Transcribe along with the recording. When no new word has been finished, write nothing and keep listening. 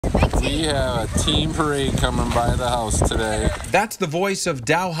We have a team parade coming by the house today. That's the voice of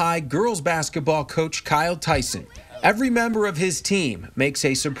Dow High girls basketball coach Kyle Tyson. Every member of his team makes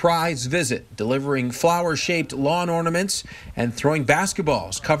a surprise visit, delivering flower-shaped lawn ornaments and throwing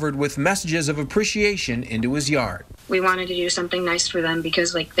basketballs covered with messages of appreciation into his yard. We wanted to do something nice for them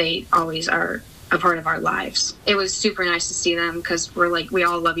because they always are a part of our lives. It was super nice to see them because we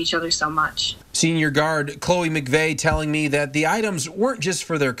all love each other so much. Senior guard Chloe McVeigh telling me that the items weren't just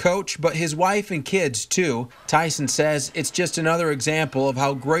for their coach, but his wife and kids too. Tyson says it's just another example of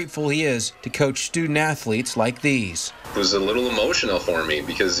how grateful he is to coach student athletes like these. It was a little emotional for me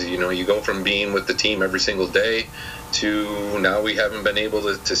because, you go from being with the team every single day to now we haven't been able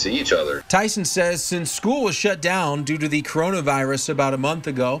to see each other. Tyson says since school was shut down due to the coronavirus about a month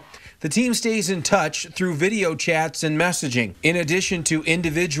ago, the team stays in touch through video chats and messaging. In addition to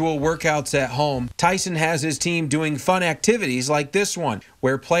individual workouts at home, Tyson has his team doing fun activities like this one,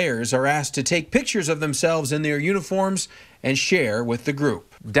 where players are asked to take pictures of themselves in their uniforms and share with the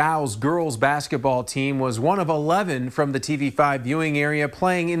group. Dow's girls basketball team was one of 11 from the TV5 viewing area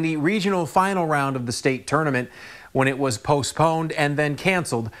playing in the regional final round of the state tournament when it was postponed and then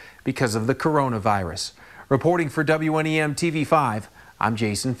canceled because of the coronavirus. Reporting for WNEM TV5, I'm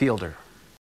Jason Fielder.